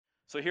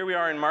So here we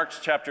are in Mark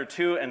chapter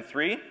 2 and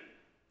 3,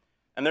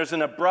 and there's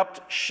an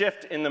abrupt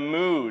shift in the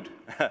mood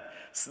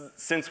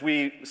since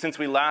we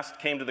last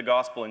came to the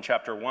gospel in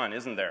chapter 1,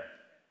 isn't there?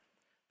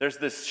 There's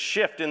this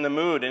shift in the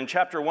mood. In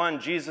chapter 1,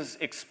 Jesus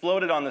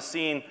exploded on the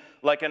scene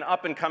like an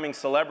up-and-coming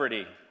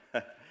celebrity,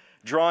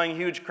 drawing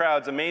huge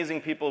crowds, amazing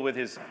people with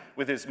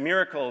his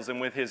miracles and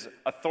with his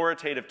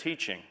authoritative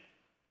teaching.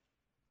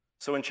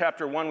 So in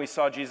chapter 1, we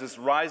saw Jesus'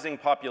 rising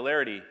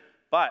popularity,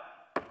 but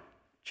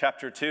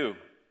chapter 2,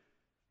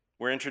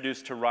 we're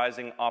introduced to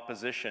rising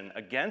opposition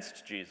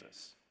against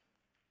Jesus.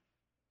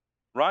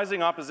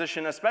 Rising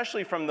opposition,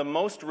 especially from the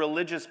most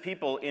religious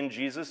people in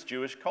Jesus'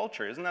 Jewish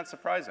culture. Isn't that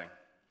surprising?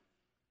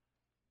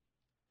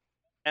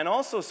 And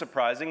also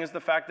surprising is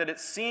the fact that it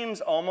seems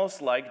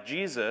almost like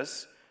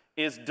Jesus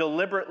is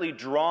deliberately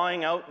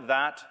drawing out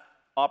that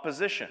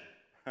opposition.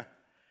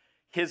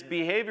 His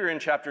behavior in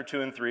chapter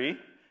 2 and 3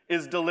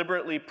 is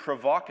deliberately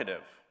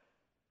provocative,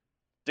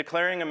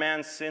 declaring a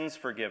man's sins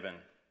forgiven,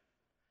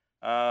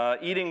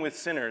 eating with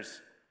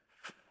sinners,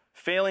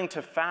 failing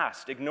to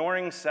fast,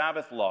 ignoring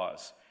Sabbath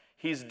laws.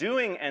 He's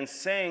doing and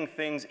saying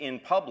things in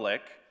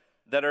public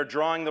that are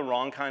drawing the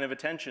wrong kind of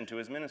attention to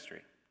his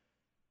ministry.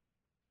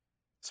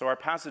 So our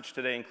passage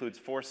today includes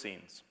 4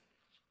 scenes.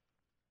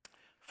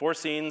 4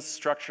 scenes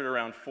structured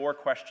around 4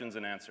 questions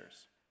and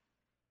answers.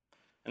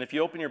 And if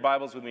you open your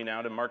Bibles with me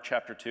now to Mark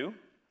chapter 2,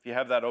 if you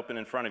have that open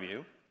in front of you,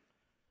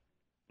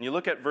 and you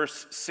look at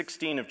verse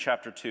 16 of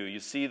chapter 2,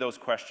 you see those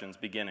questions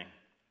beginning.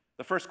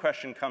 The first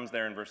question comes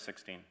there in verse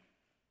 16.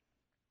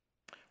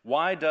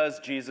 Why does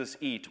Jesus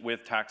eat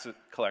with tax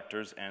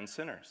collectors and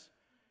sinners?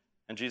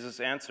 And Jesus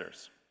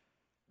answers,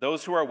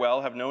 those who are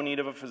well have no need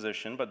of a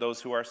physician, but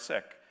those who are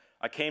sick.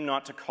 I came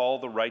not to call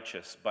the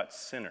righteous, but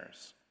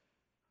sinners.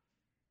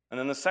 And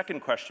then the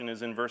second question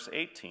is in verse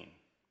 18.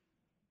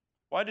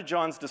 Why did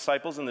John's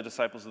disciples and the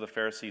disciples of the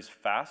Pharisees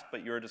fast,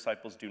 but your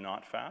disciples do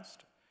not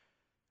fast?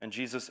 And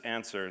Jesus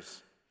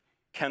answers,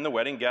 can the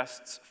wedding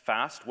guests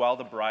fast while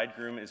the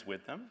bridegroom is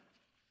with them?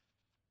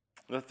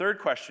 The third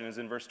question is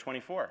in verse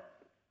 24.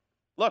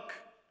 Look,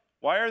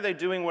 why are they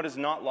doing what is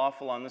not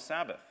lawful on the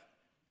Sabbath?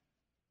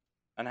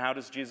 And how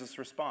does Jesus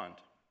respond?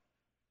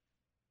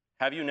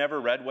 Have you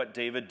never read what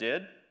David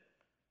did?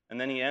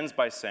 And then he ends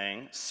by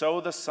saying,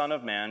 so the Son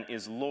of Man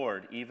is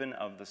Lord even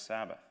of the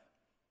Sabbath.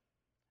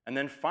 And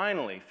then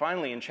finally,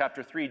 in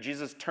chapter 3,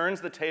 Jesus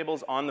turns the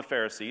tables on the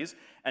Pharisees,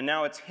 and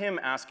now it's him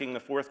asking the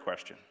fourth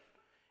question.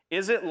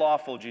 Is it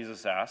lawful,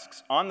 Jesus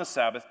asks, on the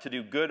Sabbath to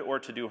do good or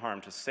to do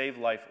harm, to save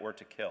life or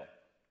to kill?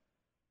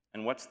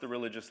 And what's the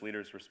religious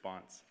leader's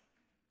response?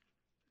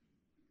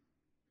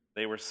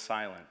 They were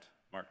silent,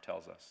 Mark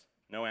tells us.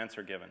 No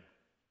answer given.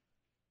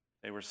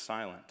 They were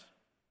silent.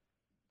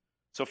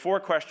 So 4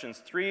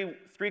 questions, three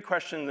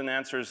questions and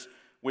answers,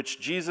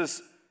 which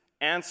Jesus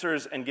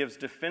answers and gives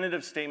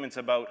definitive statements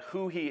about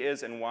who he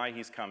is and why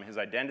he's come, his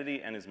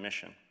identity and his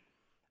mission.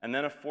 And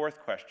then a 4th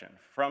question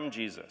from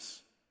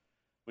Jesus,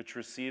 which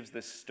receives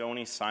this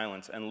stony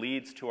silence and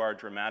leads to our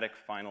dramatic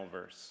final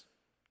verse.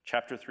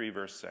 Chapter 3,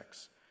 verse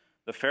 6.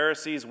 The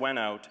Pharisees went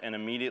out and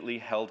immediately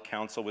held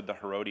counsel with the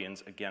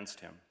Herodians against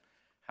him,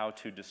 how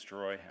to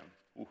destroy him.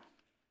 Ooh.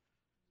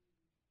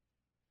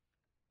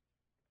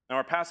 Now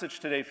our passage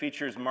today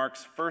features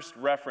Mark's first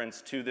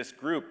reference to this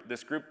group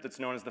that's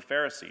known as the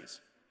Pharisees.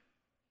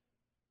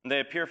 And they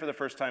appear for the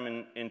first time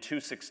in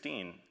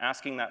 2:16,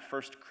 asking that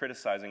first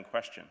criticizing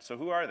question. So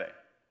who are they?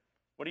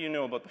 What do you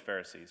know about the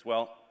Pharisees?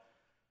 Well,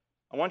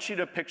 I want you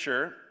to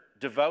picture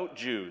devout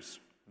Jews,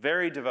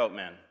 very devout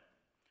men,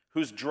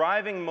 whose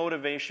driving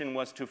motivation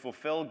was to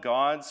fulfill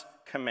God's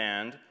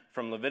command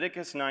from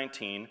Leviticus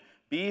 19,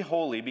 be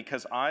holy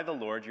because I, the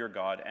Lord your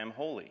God, am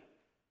holy.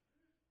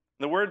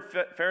 The word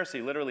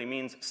Pharisee literally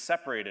means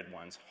separated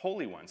ones,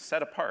 holy ones,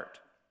 set apart.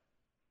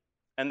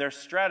 And their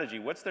strategy,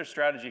 what's their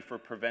strategy for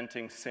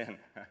preventing sin?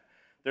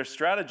 Their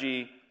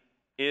strategy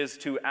is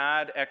to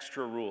add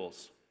extra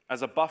rules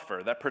as a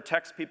buffer that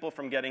protects people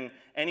from getting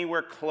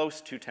anywhere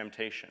close to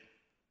temptation.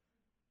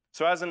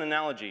 So as an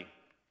analogy,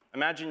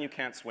 imagine you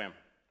can't swim.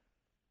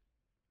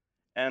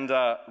 And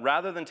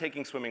rather than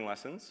taking swimming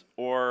lessons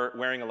or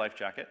wearing a life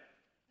jacket,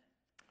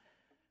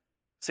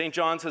 St.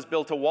 John's has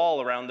built a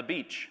wall around the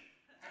beach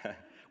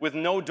with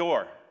no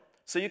door.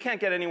 So you can't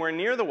get anywhere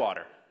near the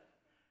water.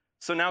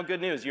 So now good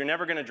news, you're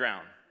never going to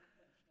drown.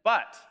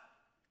 But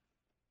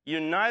you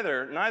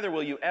neither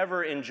will you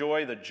ever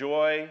enjoy the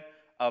joy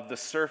of the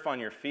surf on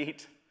your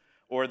feet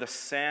or the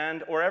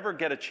sand or ever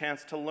get a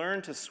chance to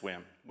learn to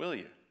swim, will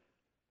you?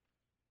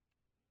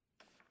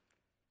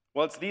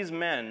 Well, it's these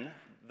men,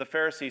 the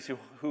Pharisees,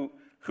 who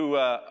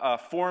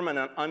form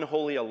an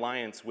unholy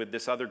alliance with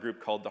this other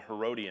group called the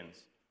Herodians.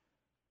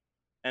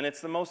 And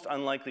it's the most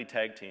unlikely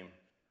tag team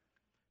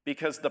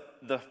because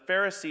the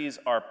Pharisees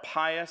are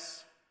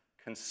pious,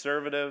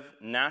 conservative,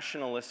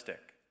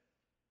 nationalistic,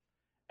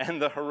 and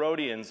the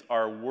Herodians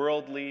are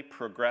worldly,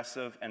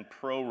 progressive, and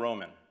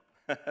pro-Roman.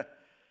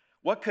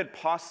 What could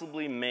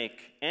possibly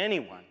make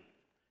anyone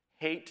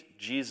hate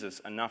Jesus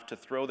enough to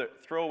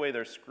throw away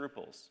their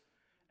scruples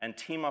and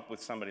team up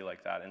with somebody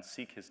like that and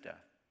seek his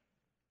death?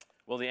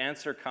 Well, the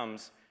answer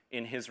comes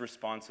in his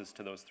responses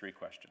to those three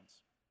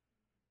questions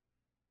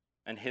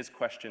and his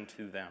question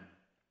to them.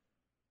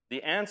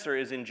 The answer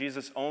is in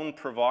Jesus' own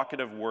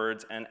provocative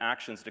words and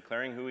actions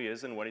declaring who he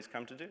is and what he's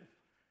come to do.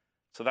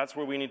 So that's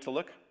where we need to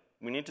look.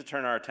 We need to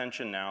turn our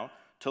attention now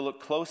to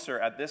look closer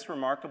at this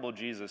remarkable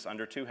Jesus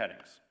under two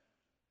headings.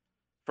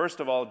 First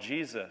of all,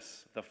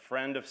 Jesus, the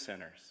friend of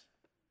sinners.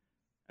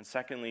 And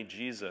secondly,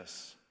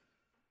 Jesus,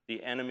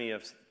 the enemy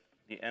of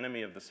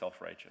the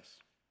self-righteous.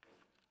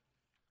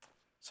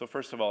 So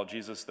first of all,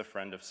 Jesus, the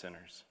friend of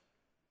sinners.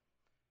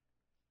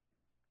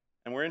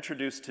 And we're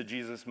introduced to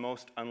Jesus'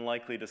 most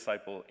unlikely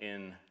disciple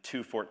in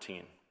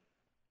 2:14.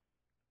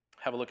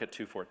 Have a look at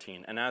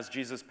 2:14. And as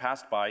Jesus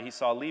passed by, he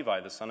saw Levi,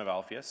 the son of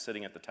Alphaeus,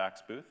 sitting at the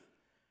tax booth.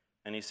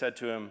 And he said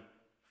to him,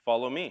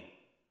 "Follow me."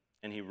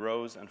 And he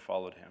rose and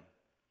followed him.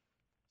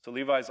 So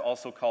Levi is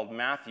also called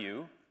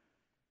Matthew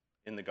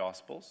in the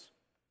Gospels.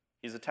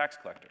 He's a tax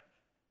collector.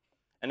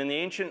 And in the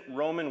ancient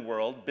Roman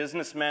world,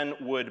 businessmen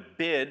would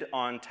bid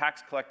on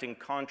tax collecting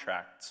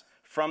contracts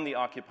from the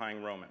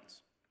occupying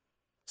Romans.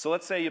 So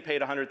let's say you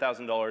paid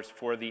 $100,000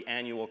 for the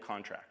annual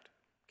contract.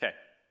 Okay.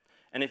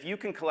 And if you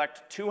can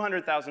collect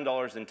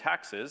 $200,000 in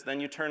taxes,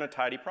 then you turn a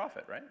tidy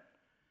profit, right?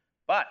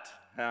 But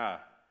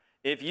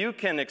if you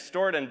can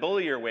extort and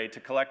bully your way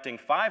to collecting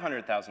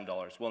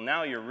 $500,000, well,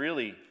 now you're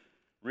really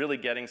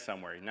getting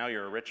somewhere. Now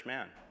you're a rich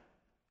man.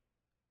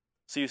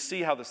 So you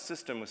see how the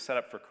system was set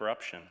up for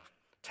corruption.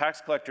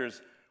 Tax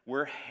collectors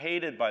were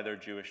hated by their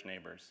Jewish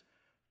neighbors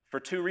for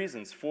two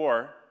reasons: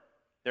 for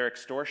their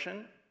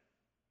extortion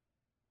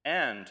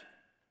and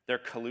their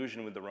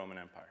collusion with the Roman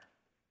Empire.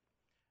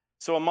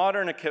 So a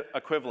modern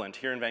equivalent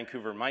here in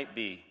Vancouver might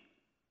be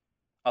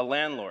a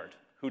landlord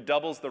who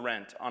doubles the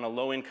rent on a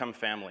low-income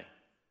family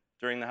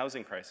during the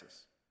housing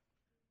crisis.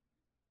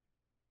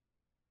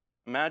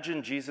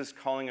 Imagine Jesus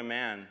calling a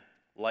man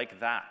like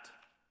that,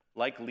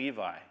 like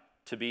Levi,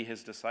 to be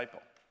his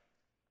disciple.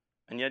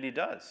 And yet he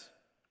does.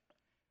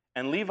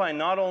 And Levi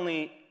not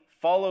only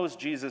follows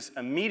Jesus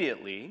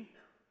immediately,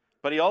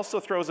 but he also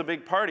throws a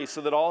big party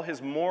so that all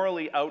his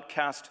morally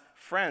outcast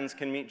friends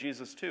can meet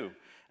Jesus too.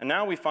 And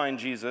now we find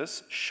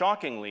Jesus,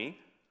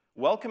 shockingly,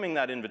 welcoming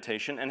that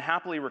invitation and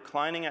happily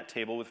reclining at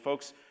table with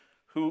folks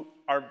who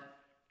are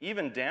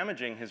even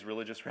damaging his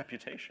religious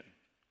reputation.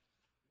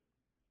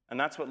 And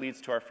that's what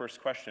leads to our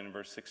first question in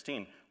verse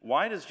 16.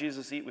 Why does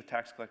Jesus eat with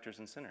tax collectors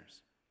and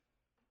sinners?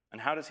 And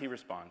how does he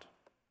respond?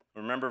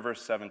 Remember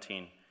verse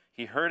 17.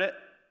 He heard it.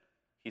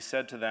 He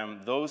said to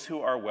them, "Those who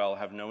are well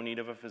have no need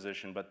of a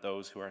physician, but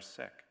those who are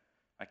sick.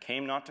 I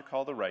came not to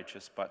call the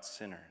righteous, but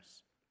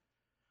sinners."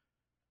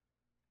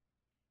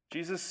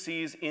 Jesus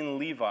sees in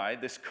Levi,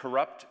 this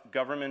corrupt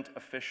government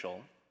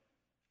official,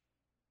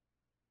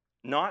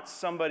 not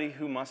somebody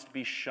who must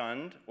be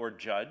shunned or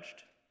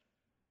judged,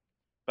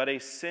 but a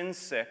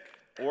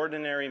sin-sick,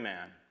 ordinary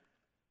man,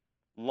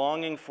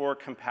 longing for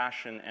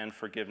compassion and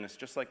forgiveness,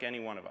 just like any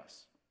one of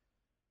us.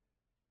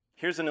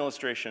 Here's an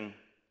illustration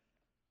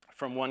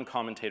from one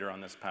commentator on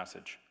this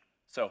passage.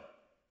 So,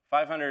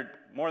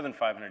 more than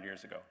 500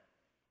 years ago,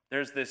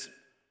 there's this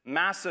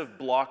massive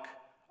block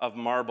of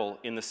marble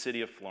in the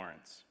city of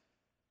Florence.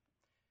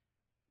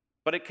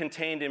 But it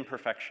contained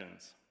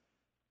imperfections.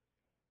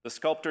 The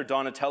sculptor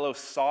Donatello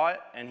saw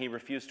it and he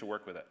refused to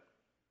work with it.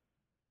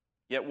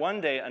 Yet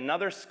one day,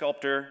 another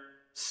sculptor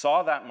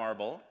saw that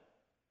marble,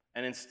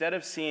 and instead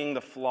of seeing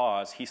the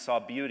flaws, he saw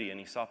beauty and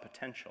he saw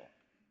potential.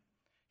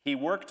 He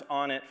worked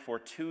on it for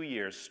 2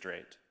 years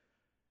straight,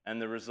 and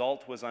the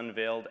result was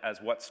unveiled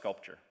as what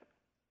sculpture?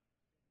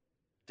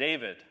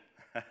 David.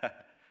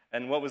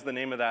 And what was the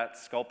name of that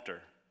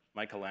sculptor?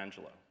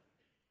 Michelangelo.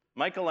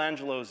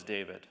 Michelangelo's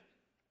David.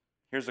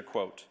 Here's a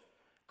quote.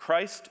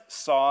 "Christ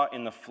saw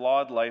in the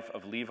flawed life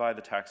of Levi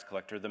the tax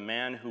collector the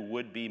man who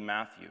would be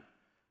Matthew,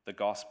 the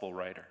gospel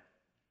writer.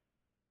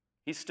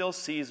 He still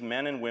sees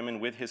men and women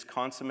with his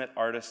consummate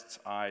artist's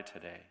eye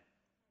today.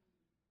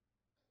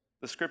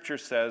 The scripture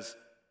says,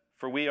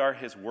 'For we are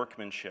his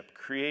workmanship,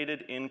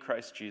 created in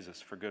Christ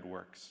Jesus for good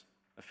works.'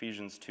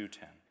 Ephesians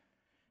 2:10.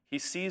 He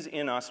sees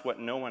in us what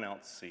no one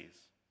else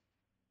sees.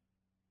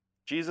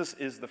 Jesus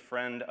is the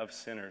friend of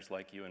sinners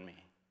like you and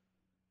me.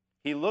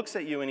 He looks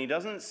at you and he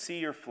doesn't see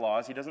your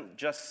flaws. He doesn't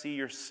just see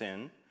your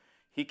sin.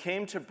 He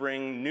came to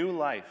bring new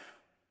life.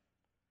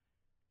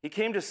 He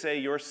came to say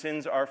your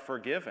sins are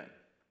forgiven.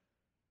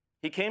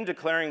 He came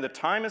declaring the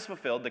time is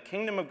fulfilled, the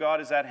kingdom of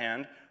God is at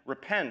hand.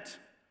 Repent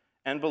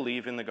and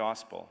believe in the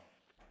gospel."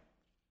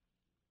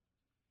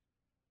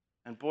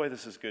 And boy,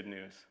 this is good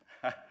news.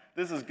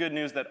 This is good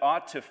news that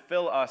ought to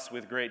fill us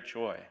with great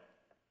joy.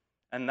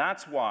 And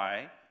that's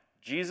why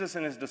Jesus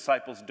and his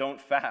disciples don't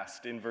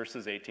fast in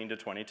verses 18 to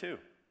 22.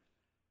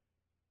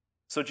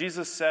 So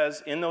Jesus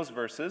says in those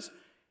verses,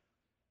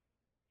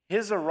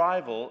 his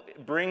arrival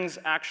brings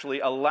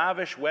actually a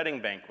lavish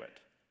wedding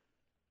banquet.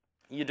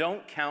 You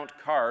don't count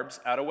carbs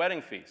at a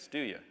wedding feast, do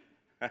you?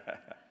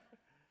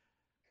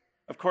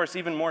 Of course,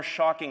 even more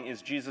shocking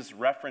is Jesus'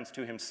 reference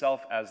to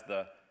himself as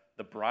the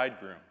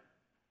bridegroom.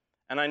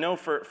 And I know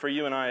for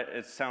you and I,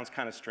 it sounds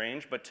kind of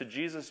strange, but to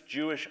Jesus'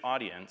 Jewish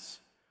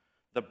audience,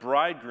 The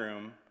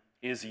bridegroom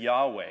is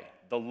Yahweh,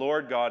 the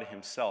Lord God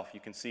himself. You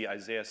can see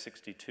Isaiah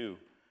 62,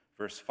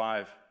 verse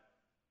 5.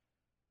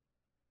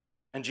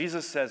 And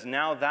Jesus says,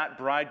 now that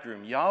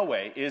bridegroom,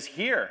 Yahweh, is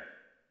here.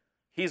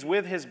 He's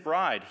with his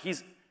bride.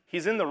 He's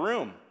in the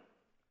room.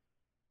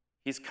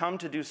 He's come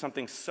to do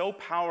something so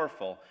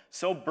powerful,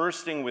 so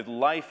bursting with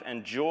life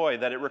and joy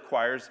that it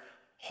requires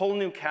whole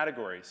new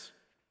categories.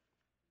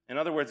 In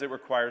other words, it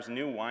requires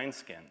new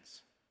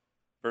wineskins.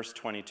 Verse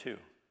 22.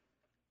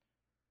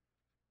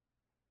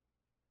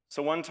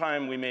 So one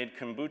time we made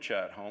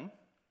kombucha at home.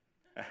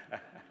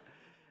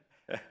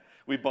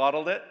 We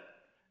bottled it,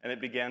 and it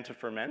began to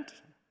ferment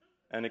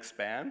and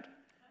expand.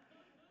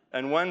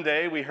 And one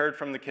day we heard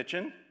from the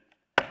kitchen,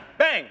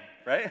 bang,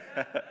 right?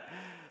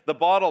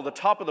 The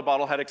top of the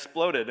bottle had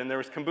exploded, and there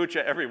was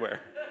kombucha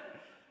everywhere.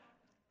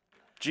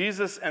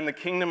 Jesus and the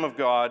kingdom of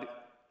God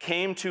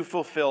came to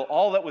fulfill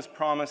all that was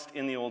promised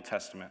in the Old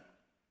Testament.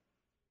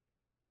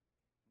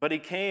 But he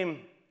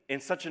came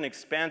in such an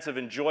expansive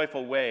and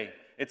joyful way.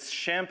 It's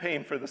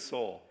champagne for the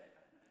soul.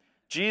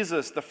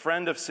 Jesus, the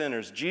friend of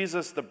sinners,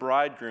 Jesus, the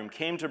bridegroom,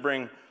 came to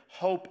bring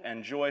hope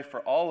and joy for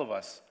all of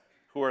us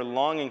who are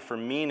longing for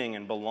meaning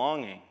and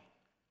belonging.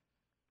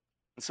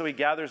 And so he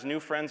gathers new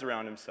friends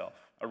around himself,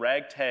 a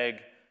ragtag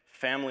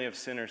family of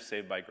sinners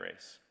saved by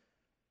grace,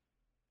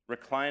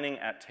 reclining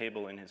at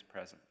table in his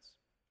presence.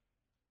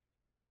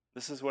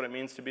 This is what it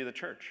means to be the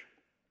church.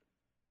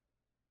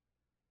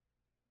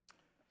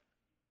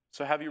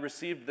 So have you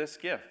received this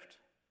gift?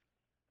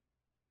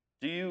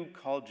 Do you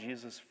call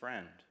Jesus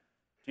friend?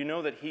 Do you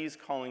know that he's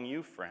calling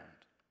you friend?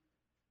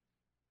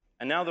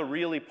 And now the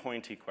really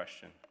pointy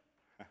question.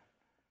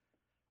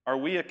 Are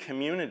we a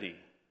community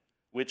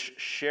which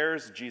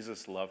shares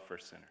Jesus' love for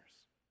sinners?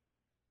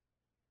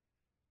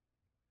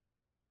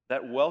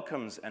 That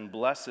welcomes and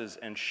blesses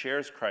and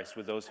shares Christ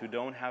with those who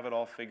don't have it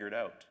all figured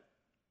out?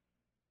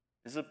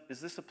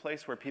 Is this a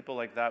place where people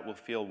like that will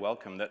feel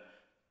welcome,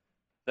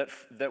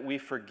 that we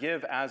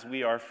forgive as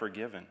we are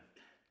forgiven?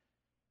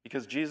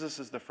 Because Jesus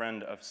is the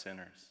friend of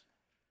sinners.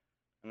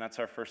 And that's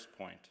our first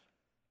point.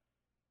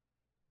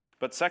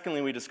 But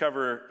secondly, we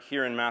discover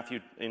here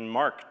in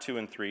Mark 2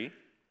 and 3,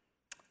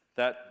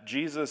 that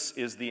Jesus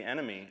is the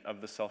enemy of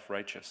the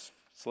self-righteous.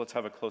 So let's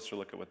have a closer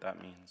look at what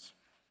that means.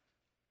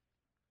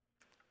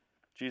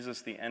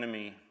 Jesus, the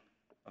enemy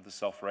of the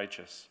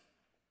self-righteous.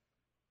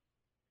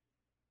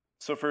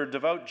 So for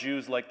devout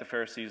Jews like the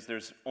Pharisees,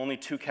 there's only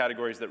two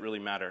categories that really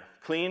matter: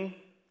 clean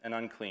and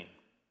unclean.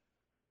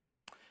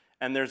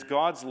 And there's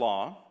God's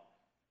law,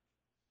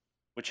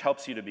 which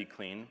helps you to be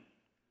clean,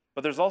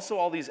 but there's also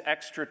all these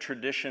extra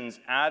traditions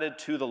added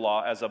to the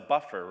law as a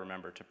buffer,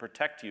 remember, to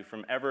protect you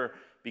from ever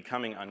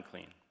becoming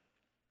unclean.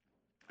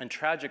 And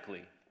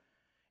tragically,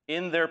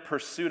 in their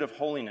pursuit of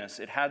holiness,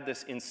 it had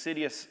this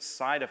insidious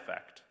side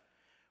effect,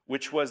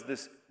 which was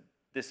this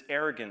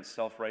arrogant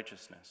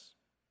self-righteousness.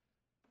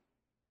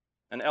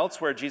 And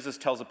elsewhere, Jesus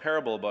tells a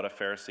parable about a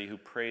Pharisee who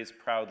prays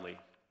proudly,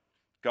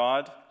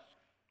 God,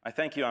 I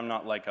thank you I'm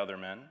not like other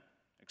men,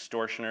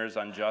 extortioners,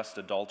 unjust,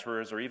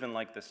 adulterers, or even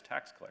like this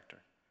tax collector.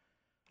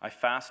 I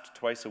fast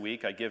twice a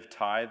week. I give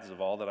tithes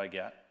of all that I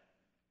get.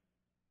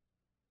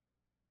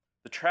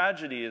 The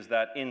tragedy is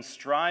that in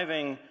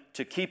striving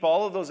to keep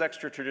all of those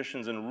extra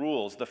traditions and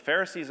rules, the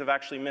Pharisees have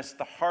actually missed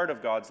the heart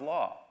of God's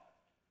law,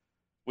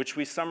 which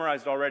we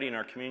summarized already in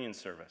our communion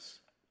service.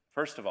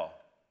 First of all,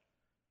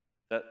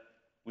 that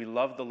we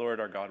love the Lord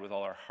our God with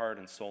all our heart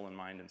and soul and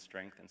mind and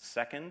strength. And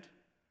second,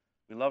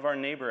 we love our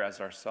neighbor as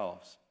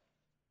ourselves.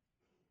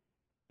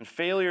 And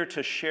failure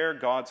to share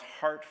God's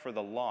heart for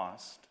the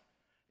lost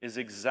is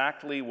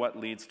exactly what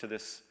leads to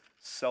this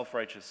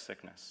self-righteous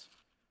sickness.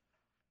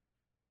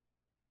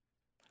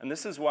 And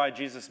this is why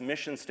Jesus'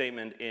 mission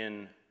statement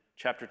in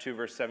chapter 2,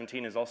 verse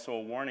 17 is also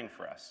a warning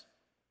for us.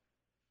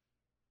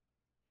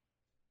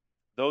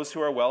 Those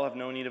who are well have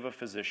no need of a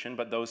physician,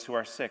 but those who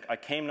are sick. I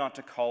came not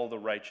to call the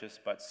righteous,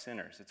 but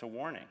sinners. It's a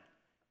warning.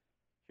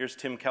 Here's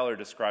Tim Keller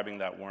describing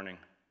that warning.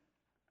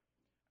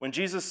 When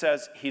Jesus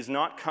says he's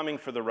not coming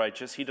for the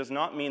righteous, he does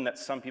not mean that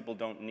some people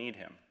don't need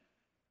him.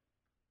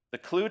 The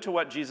clue to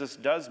what Jesus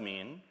does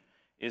mean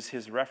is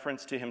his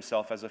reference to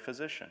himself as a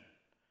physician.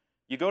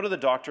 You go to the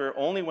doctor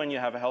only when you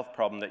have a health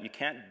problem that you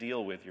can't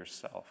deal with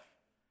yourself,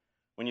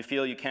 when you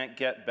feel you can't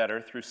get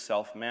better through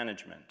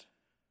self-management.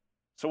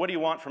 So what do you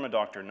want from a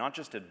doctor? Not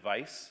just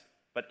advice,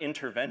 but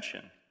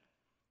intervention.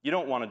 You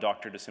don't want a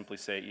doctor to simply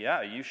say,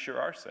 yeah, you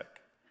sure are sick.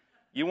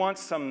 You want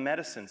some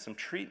medicine, some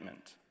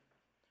treatment.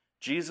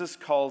 Jesus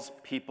calls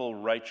people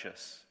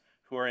righteous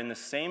who are in the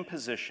same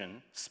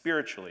position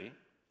spiritually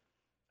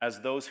as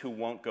those who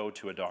won't go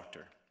to a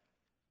doctor.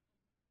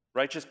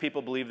 Righteous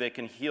people believe they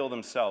can heal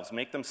themselves,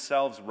 make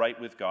themselves right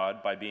with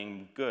God by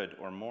being good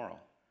or moral.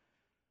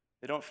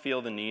 They don't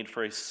feel the need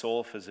for a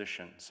soul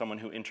physician, someone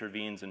who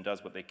intervenes and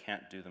does what they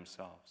can't do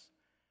themselves.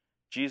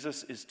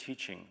 Jesus is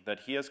teaching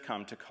that he has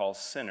come to call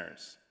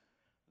sinners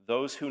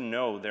those who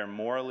know they're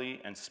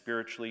morally and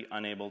spiritually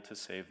unable to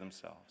save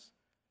themselves.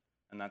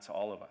 And that's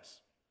all of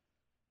us.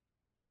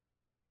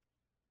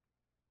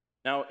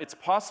 Now, it's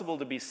possible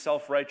to be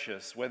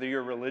self-righteous whether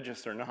you're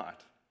religious or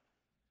not.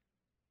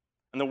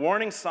 And the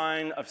warning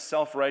sign of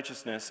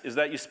self-righteousness is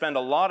that you spend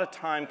a lot of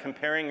time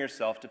comparing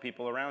yourself to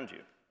people around you,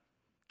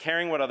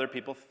 caring what other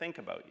people think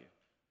about you.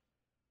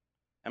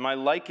 Am I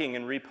liking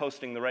and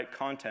reposting the right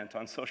content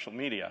on social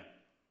media?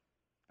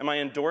 Am I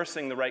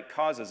endorsing the right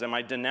causes? Am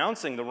I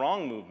denouncing the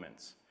wrong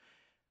movements?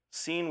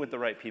 Seen with the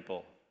right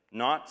people,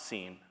 not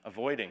seen,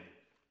 avoiding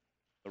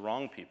the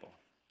wrong people.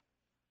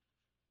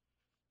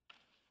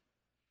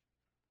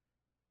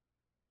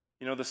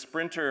 You know, the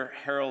sprinter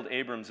Harold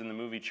Abrams in the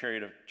movie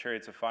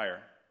Chariots of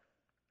Fire,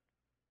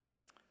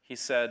 he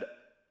said,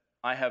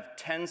 "I have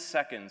 10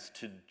 seconds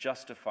to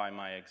justify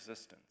my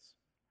existence."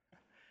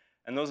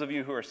 And those of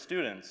you who are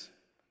students,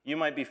 you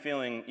might be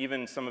feeling,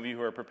 even some of you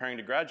who are preparing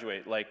to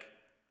graduate, like,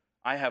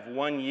 I have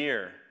 1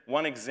 year,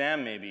 one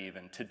exam maybe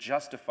even, to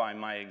justify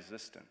my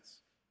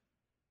existence.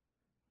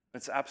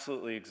 It's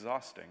absolutely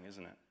exhausting,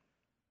 isn't it?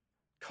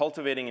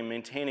 Cultivating and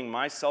maintaining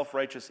my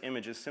self-righteous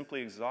image is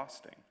simply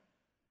exhausting,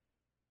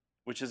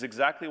 which is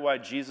exactly why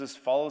Jesus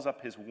follows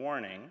up his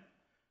warning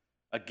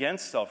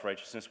against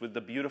self-righteousness with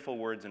the beautiful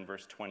words in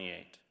verse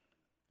 28.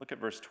 Look at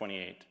verse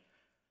 28.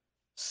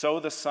 "So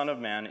the Son of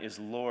Man is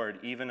Lord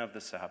even of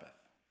the Sabbath."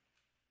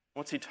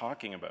 What's he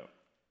talking about?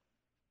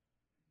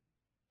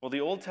 Well,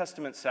 the Old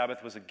Testament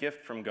Sabbath was a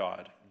gift from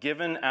God,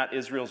 given at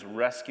Israel's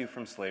rescue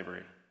from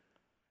slavery,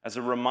 as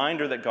a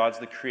reminder that God's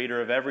the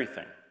creator of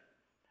everything.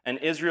 And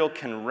Israel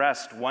can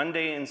rest one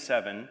day in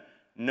 7,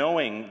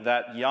 knowing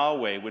that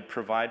Yahweh would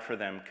provide for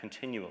them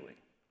continually.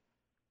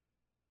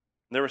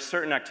 There were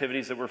certain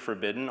activities that were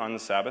forbidden on the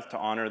Sabbath to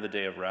honor the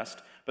day of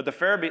rest, but the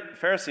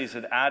Pharisees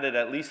had added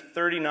at least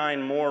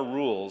 39 more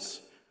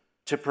rules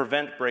to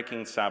prevent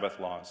breaking Sabbath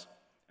laws.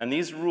 And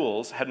these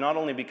rules had not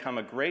only become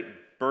a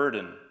great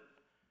burden,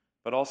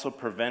 but also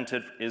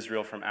prevented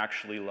Israel from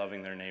actually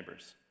loving their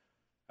neighbors.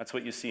 That's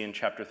what you see in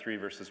chapter 3,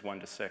 verses 1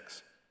 to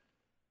 6.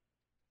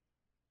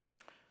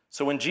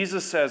 So when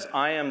Jesus says,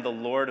 "I am the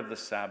Lord of the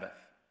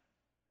Sabbath,"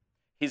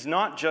 he's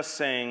not just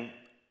saying,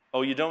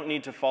 oh, you don't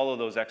need to follow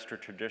those extra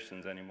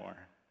traditions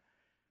anymore.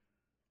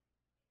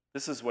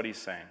 This is what he's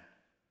saying.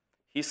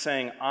 He's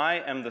saying, I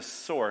am the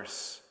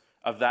source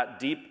of that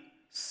deep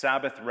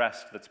Sabbath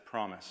rest that's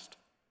promised.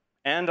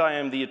 And I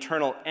am the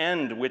eternal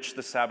end which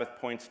the Sabbath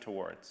points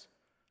towards.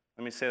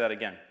 Let me say that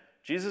again.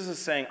 Jesus is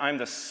saying, I'm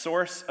the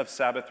source of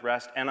Sabbath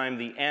rest, and I'm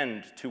the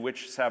end to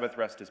which Sabbath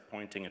rest is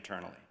pointing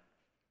eternally.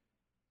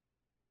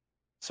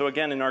 So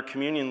again, in our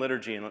communion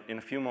liturgy, in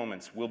a few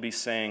moments, we'll be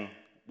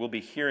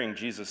hearing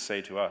Jesus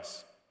say to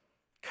us,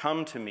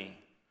 "Come to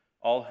me,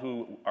 all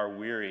who are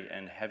weary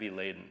and heavy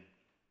laden,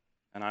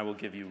 and I will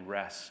give you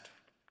rest."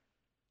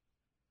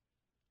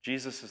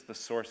 Jesus is the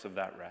source of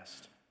that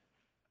rest.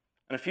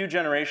 And a few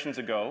generations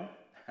ago,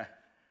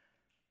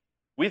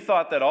 we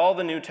thought that all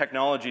the new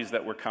technologies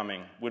that were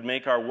coming would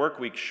make our work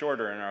week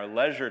shorter and our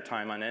leisure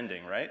time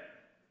unending, right?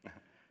 Do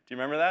you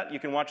remember that? You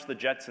can watch the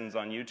Jetsons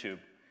on YouTube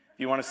if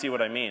you want to see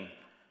what I mean.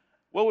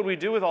 What would we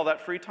do with all that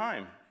free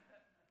time?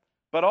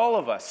 But all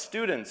of us,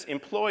 students,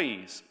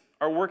 employees,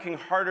 are working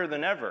harder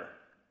than ever.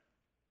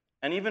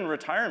 And even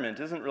retirement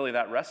isn't really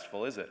that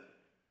restful, is it?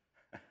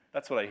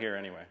 That's what I hear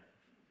anyway.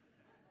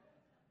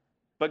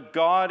 But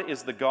God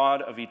is the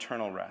God of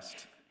eternal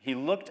rest. He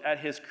looked at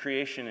his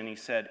creation and he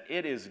said,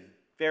 it is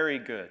very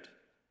good.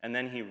 And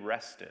then he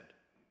rested.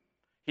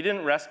 He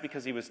didn't rest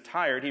because he was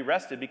tired. He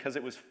rested because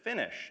it was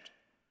finished.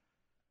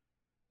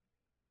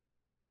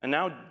 And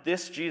now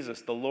this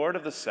Jesus, the Lord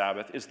of the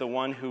Sabbath, is the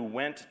one who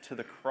went to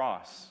the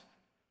cross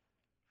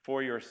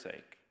for your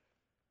sake.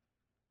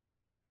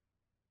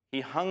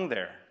 He hung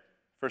there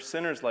for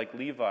sinners like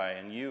Levi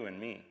and you and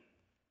me.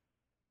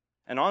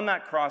 And on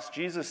that cross,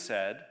 Jesus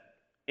said,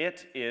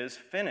 it is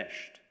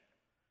finished,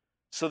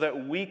 so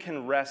that we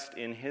can rest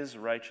in his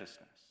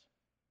righteousness.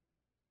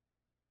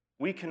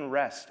 We can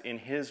rest in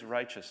his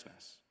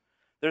righteousness.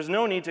 There's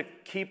no need to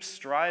keep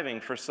striving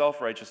for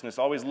self-righteousness,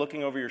 always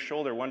looking over your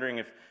shoulder, wondering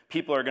if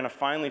people are going to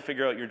finally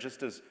figure out you're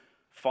just as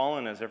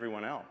fallen as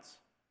everyone else.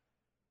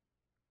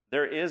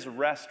 There is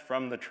rest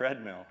from the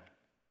treadmill.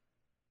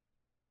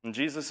 And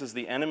Jesus is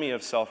the enemy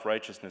of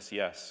self-righteousness,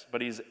 yes,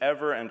 but he's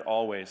ever and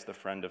always the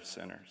friend of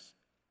sinners.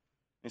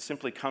 You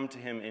simply come to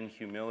him in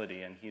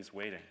humility, and he's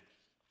waiting.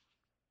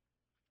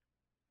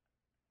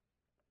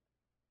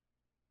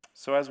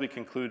 So as we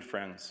conclude,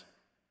 friends,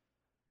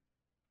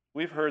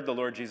 we've heard the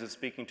Lord Jesus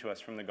speaking to us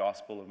from the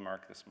Gospel of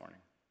Mark this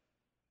morning.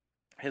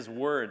 His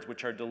words,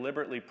 which are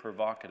deliberately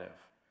provocative,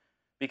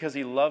 because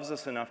he loves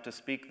us enough to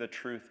speak the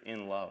truth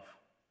in love.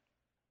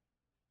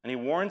 And he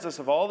warns us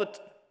of all the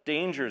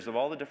dangers of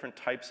all the different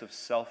types of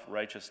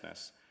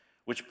self-righteousness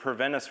which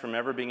prevent us from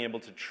ever being able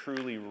to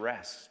truly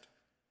rest.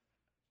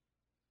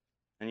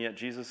 And yet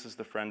Jesus is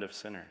the friend of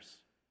sinners.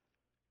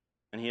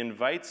 And he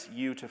invites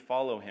you to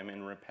follow him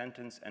in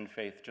repentance and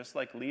faith, just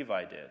like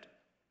Levi did.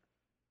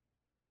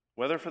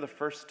 Whether for the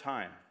first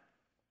time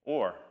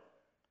or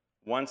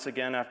once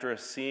again after a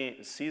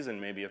season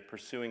maybe of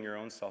pursuing your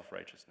own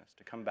self-righteousness,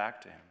 to come back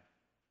to him.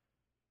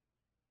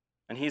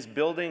 And he's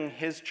building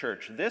his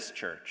church, this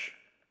church,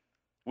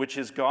 which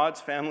is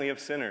God's family of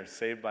sinners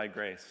saved by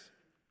grace.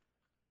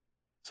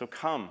 So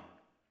come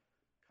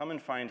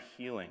and find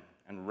healing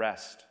and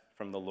rest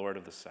from the Lord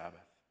of the Sabbath.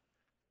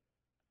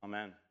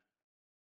 Amen.